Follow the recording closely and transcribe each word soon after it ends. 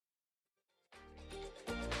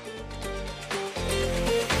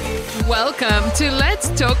Welcome to Let's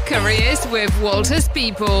Talk Careers with Walters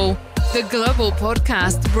People, the global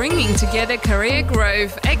podcast bringing together career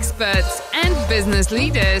growth experts and business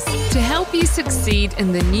leaders to help you succeed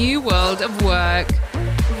in the new world of work.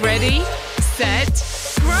 Ready, set,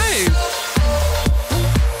 grow.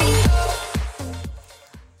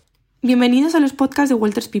 Bienvenidos a los podcasts de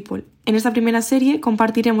Walters People. En esta primera serie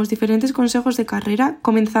compartiremos diferentes consejos de carrera,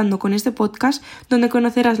 comenzando con este podcast donde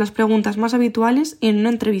conocerás las preguntas más habituales en una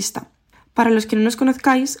entrevista. Para los que no nos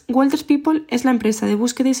conozcáis, Walters People es la empresa de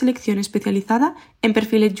búsqueda y selección especializada en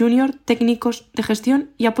perfiles junior, técnicos, de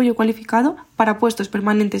gestión y apoyo cualificado para puestos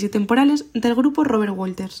permanentes y temporales del grupo Robert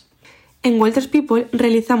Walters. En Walters People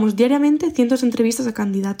realizamos diariamente cientos de entrevistas a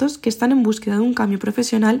candidatos que están en búsqueda de un cambio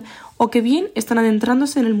profesional o que bien están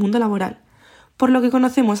adentrándose en el mundo laboral, por lo que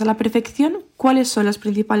conocemos a la perfección cuáles son las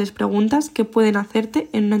principales preguntas que pueden hacerte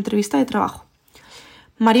en una entrevista de trabajo.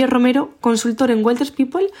 Mario Romero, consultor en Walters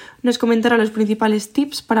People, nos comentará los principales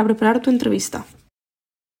tips para preparar tu entrevista.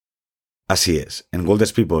 Así es, en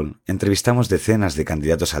Walters People entrevistamos decenas de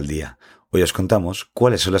candidatos al día. Hoy os contamos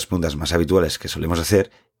cuáles son las preguntas más habituales que solemos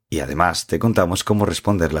hacer y además te contamos cómo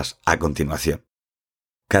responderlas a continuación.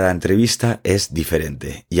 Cada entrevista es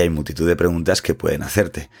diferente y hay multitud de preguntas que pueden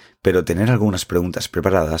hacerte, pero tener algunas preguntas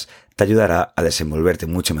preparadas te ayudará a desenvolverte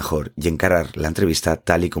mucho mejor y encarar la entrevista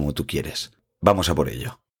tal y como tú quieres. Vamos a por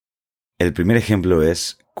ello. El primer ejemplo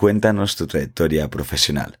es: cuéntanos tu trayectoria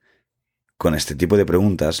profesional. Con este tipo de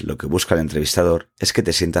preguntas, lo que busca el entrevistador es que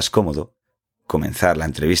te sientas cómodo, comenzar la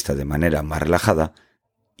entrevista de manera más relajada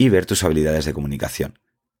y ver tus habilidades de comunicación.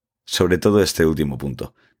 Sobre todo este último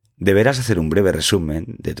punto. Deberás hacer un breve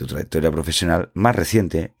resumen de tu trayectoria profesional más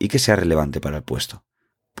reciente y que sea relevante para el puesto.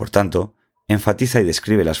 Por tanto, enfatiza y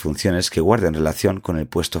describe las funciones que guarden relación con el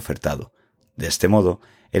puesto ofertado. De este modo,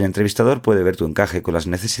 el entrevistador puede ver tu encaje con las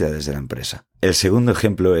necesidades de la empresa. El segundo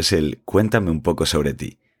ejemplo es el cuéntame un poco sobre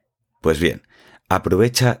ti. Pues bien,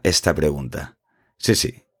 aprovecha esta pregunta.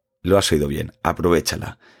 Sí, lo has oído bien,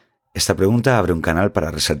 aprovéchala. Esta pregunta abre un canal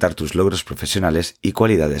para resaltar tus logros profesionales y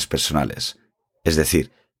cualidades personales. Es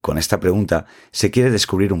decir, con esta pregunta se quiere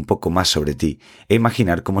descubrir un poco más sobre ti e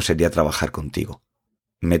imaginar cómo sería trabajar contigo.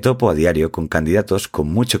 Me topo a diario con candidatos con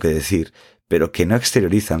mucho que decir, pero que no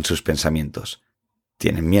exteriorizan sus pensamientos.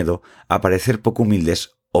 Tienen miedo a parecer poco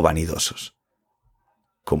humildes o vanidosos.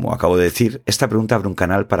 Como acabo de decir, esta pregunta abre un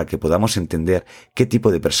canal para que podamos entender qué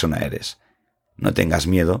tipo de persona eres. No tengas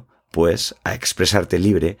miedo, pues, a expresarte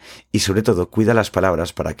libre y sobre todo cuida las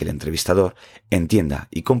palabras para que el entrevistador entienda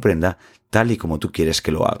y comprenda tal y como tú quieres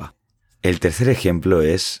que lo haga. El tercer ejemplo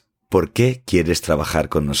es: ¿por qué quieres trabajar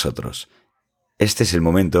con nosotros? Este es el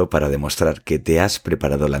momento para demostrar que te has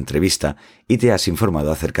preparado la entrevista y te has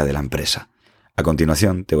informado acerca de la empresa. A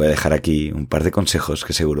continuación te voy a dejar aquí un par de consejos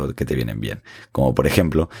que seguro que te vienen bien, como por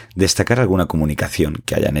ejemplo, destacar alguna comunicación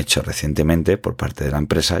que hayan hecho recientemente por parte de la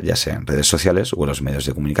empresa, ya sea en redes sociales o en los medios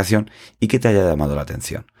de comunicación, y que te haya llamado la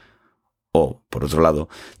atención. O, por otro lado,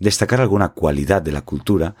 destacar alguna cualidad de la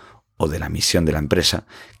cultura o de la misión de la empresa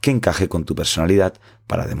que encaje con tu personalidad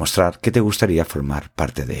para demostrar que te gustaría formar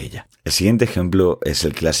parte de ella. El siguiente ejemplo es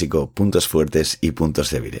el clásico puntos fuertes y puntos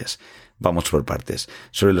débiles. Vamos por partes.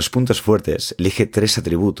 Sobre los puntos fuertes, elige 3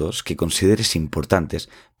 atributos que consideres importantes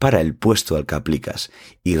para el puesto al que aplicas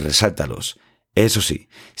y resáltalos. Eso sí,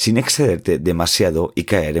 sin excederte demasiado y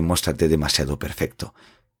caer en mostrarte demasiado perfecto.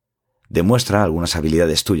 Demuestra algunas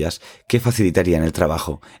habilidades tuyas que facilitarían el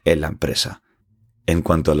trabajo en la empresa. En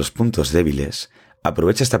cuanto a los puntos débiles,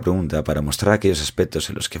 aprovecha esta pregunta para mostrar aquellos aspectos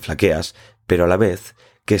en los que flaqueas, pero a la vez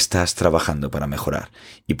que estás trabajando para mejorar,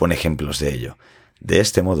 y pon ejemplos de ello. De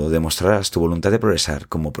este modo demostrarás tu voluntad de progresar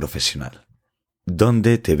como profesional.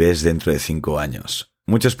 ¿Dónde te ves dentro de 5 años?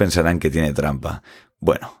 Muchos pensarán que tiene trampa.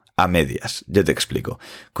 Bueno, a medias, yo te explico.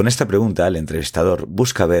 Con esta pregunta, el entrevistador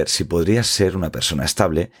busca ver si podrías ser una persona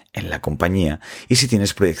estable en la compañía y si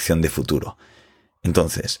tienes proyección de futuro.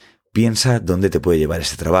 Entonces, piensa dónde te puede llevar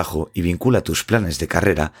ese trabajo y vincula tus planes de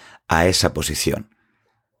carrera a esa posición.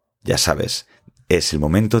 Ya sabes, es el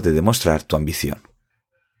momento de demostrar tu ambición.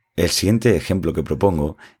 El siguiente ejemplo que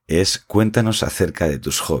propongo es: cuéntanos acerca de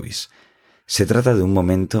tus hobbies. Se trata de un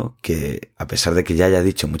momento que, a pesar de que ya haya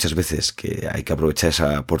dicho muchas veces que hay que aprovechar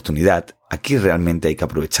esa oportunidad, aquí realmente hay que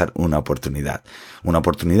aprovechar una oportunidad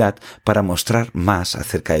para mostrar más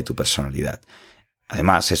acerca de tu personalidad.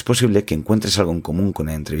 Además, es posible que encuentres algo en común con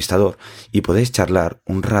el entrevistador y podéis charlar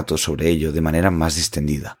un rato sobre ello de manera más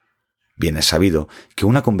distendida. Bien es sabido que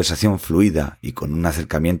una conversación fluida y con un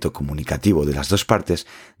acercamiento comunicativo de las dos partes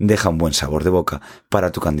deja un buen sabor de boca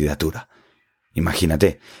para tu candidatura.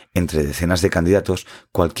 Imagínate, entre decenas de candidatos,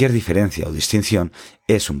 cualquier diferencia o distinción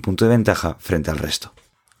es un punto de ventaja frente al resto.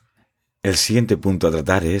 El siguiente punto a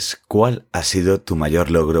tratar es ¿cuál ha sido tu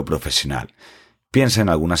mayor logro profesional? Piensa en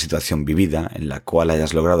alguna situación vivida en la cual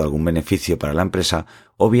hayas logrado algún beneficio para la empresa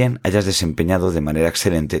o bien hayas desempeñado de manera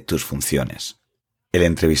excelente tus funciones. El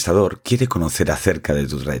entrevistador quiere conocer acerca de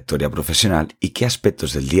tu trayectoria profesional y qué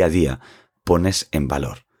aspectos del día a día pones en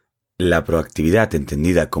valor. La proactividad,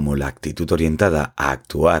 entendida como la actitud orientada a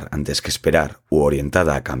actuar antes que esperar u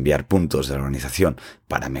orientada a cambiar puntos de la organización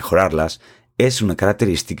para mejorarlas, es una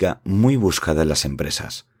característica muy buscada en las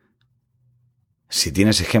empresas. Si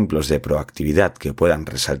tienes ejemplos de proactividad que puedan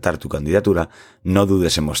resaltar tu candidatura, no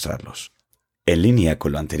dudes en mostrarlos. En línea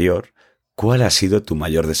con lo anterior, ¿cuál ha sido tu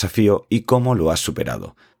mayor desafío y cómo lo has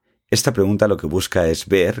superado? Esta pregunta lo que busca es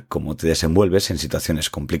ver cómo te desenvuelves en situaciones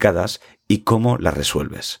complicadas y cómo las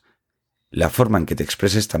resuelves. La forma en que te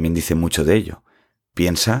expreses también dice mucho de ello.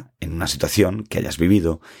 Piensa en una situación que hayas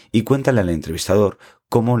vivido y cuéntale al entrevistador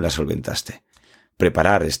cómo la solventaste.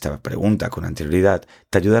 Preparar esta pregunta con anterioridad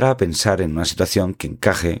te ayudará a pensar en una situación que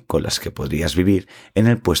encaje con las que podrías vivir en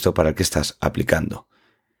el puesto para el que estás aplicando.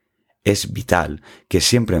 Es vital que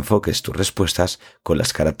siempre enfoques tus respuestas con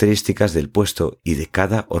las características del puesto y de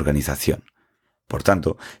cada organización. Por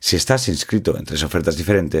tanto, si estás inscrito en 3 ofertas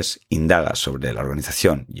diferentes, indaga sobre la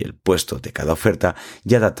organización y el puesto de cada oferta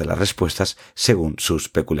y adapta las respuestas según sus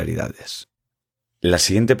peculiaridades. La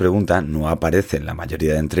siguiente pregunta no aparece en la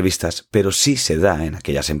mayoría de entrevistas, pero sí se da en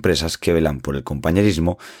aquellas empresas que velan por el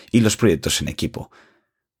compañerismo y los proyectos en equipo.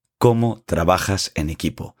 ¿Cómo trabajas en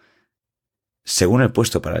equipo? Según el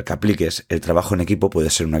puesto para el que apliques, el trabajo en equipo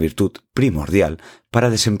puede ser una virtud primordial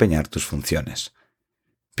para desempeñar tus funciones.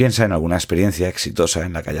 Piensa en alguna experiencia exitosa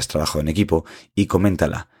en la que hayas trabajado en equipo y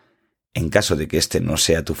coméntala. En caso de que este no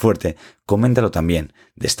sea tu fuerte, coméntalo también,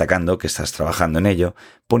 destacando que estás trabajando en ello,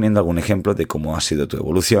 poniendo algún ejemplo de cómo ha sido tu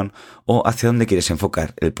evolución o hacia dónde quieres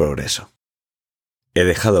enfocar el progreso. He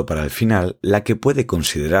dejado para el final la que puede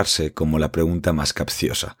considerarse como la pregunta más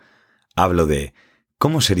capciosa. Hablo de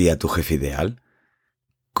 ¿cómo sería tu jefe ideal?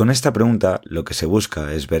 Con esta pregunta lo que se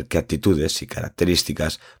busca es ver qué actitudes y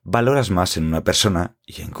características valoras más en una persona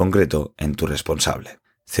y en concreto en tu responsable.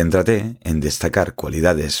 Céntrate en destacar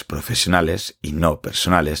cualidades profesionales y no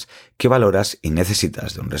personales que valoras y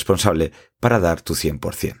necesitas de un responsable para dar tu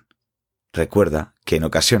 100%. Recuerda que en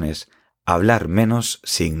ocasiones hablar menos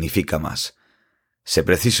significa más. Sé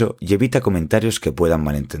preciso y evita comentarios que puedan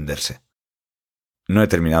malentenderse. No he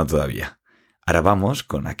terminado todavía. Ahora vamos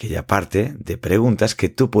con aquella parte de preguntas que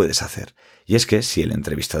tú puedes hacer. Y es que si el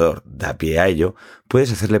entrevistador da pie a ello,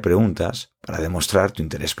 puedes hacerle preguntas para demostrar tu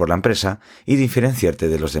interés por la empresa y diferenciarte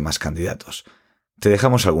de los demás candidatos. Te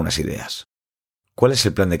dejamos algunas ideas. ¿Cuál es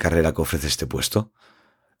el plan de carrera que ofrece este puesto?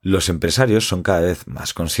 Los empresarios son cada vez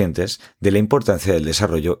más conscientes de la importancia del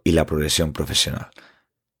desarrollo y la progresión profesional.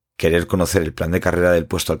 Querer conocer el plan de carrera del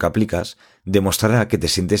puesto al que aplicas demostrará que te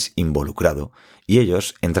sientes involucrado y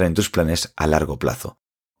ellos entran en tus planes a largo plazo.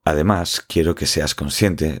 Además, quiero que seas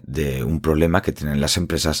consciente de un problema que tienen las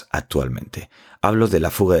empresas actualmente. Hablo de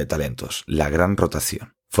la fuga de talentos, la gran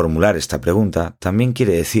rotación. Formular esta pregunta también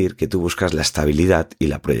quiere decir que tú buscas la estabilidad y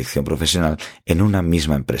la proyección profesional en una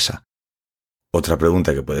misma empresa. Otra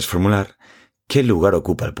pregunta que puedes formular: ¿qué lugar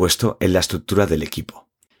ocupa el puesto en la estructura del equipo?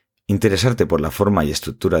 Interesarte por la forma y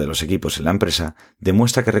estructura de los equipos en la empresa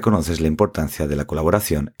demuestra que reconoces la importancia de la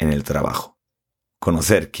colaboración en el trabajo.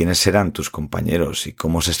 Conocer quiénes serán tus compañeros y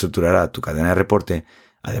cómo se estructurará tu cadena de reporte,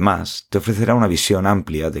 además, te ofrecerá una visión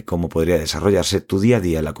amplia de cómo podría desarrollarse tu día a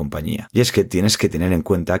día en la compañía. Y es que tienes que tener en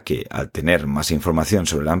cuenta que, al tener más información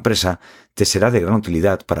sobre la empresa, te será de gran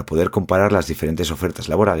utilidad para poder comparar las diferentes ofertas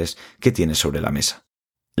laborales que tienes sobre la mesa.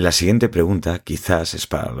 La siguiente pregunta quizás es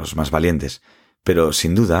para los más valientes, pero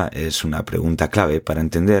sin duda es una pregunta clave para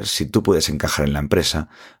entender si tú puedes encajar en la empresa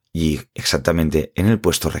y exactamente en el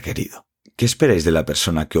puesto requerido. ¿Qué esperáis de la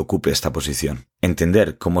persona que ocupe esta posición?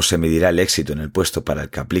 Entender cómo se medirá el éxito en el puesto para el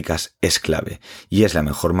que aplicas es clave y es la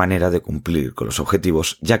mejor manera de cumplir con los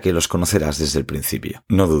objetivos, ya que los conocerás desde el principio.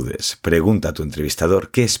 No dudes, pregunta a tu entrevistador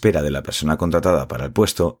qué espera de la persona contratada para el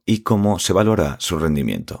puesto y cómo se valora su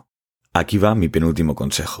rendimiento. Aquí va mi penúltimo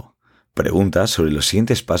consejo. Pregunta sobre los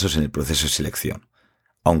siguientes pasos en el proceso de selección.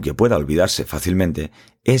 Aunque pueda olvidarse fácilmente,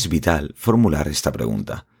 es vital formular esta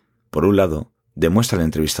pregunta. Por un lado, demuestra al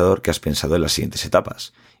entrevistador que has pensado en las siguientes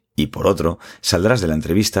etapas, y por otro, saldrás de la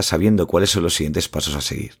entrevista sabiendo cuáles son los siguientes pasos a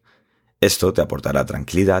seguir. Esto te aportará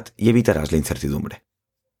tranquilidad y evitarás la incertidumbre.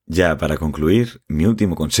 Ya para concluir, mi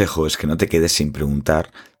último consejo es que no te quedes sin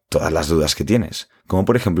preguntar todas las dudas que tienes, como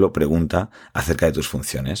por ejemplo pregunta acerca de tus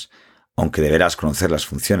funciones. Aunque deberás conocer las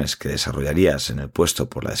funciones que desarrollarías en el puesto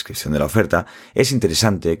por la descripción de la oferta, es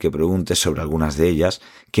interesante que preguntes sobre algunas de ellas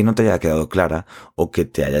que no te haya quedado clara o que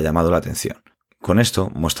te haya llamado la atención. Con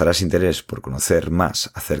esto mostrarás interés por conocer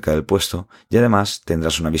más acerca del puesto y además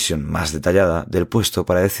tendrás una visión más detallada del puesto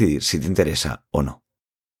para decidir si te interesa o no.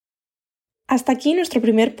 Hasta aquí nuestro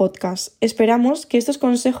primer podcast. Esperamos que estos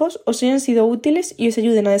consejos os hayan sido útiles y os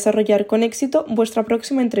ayuden a desarrollar con éxito vuestra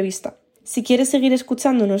próxima entrevista. Si quieres seguir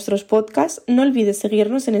escuchando nuestros podcasts, no olvides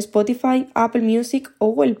seguirnos en Spotify, Apple Music o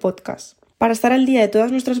Google Podcasts. Para estar al día de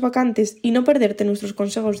todas nuestras vacantes y no perderte nuestros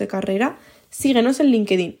consejos de carrera, síguenos en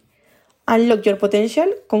LinkedIn. Unlock Your Potential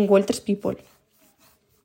con Walters People.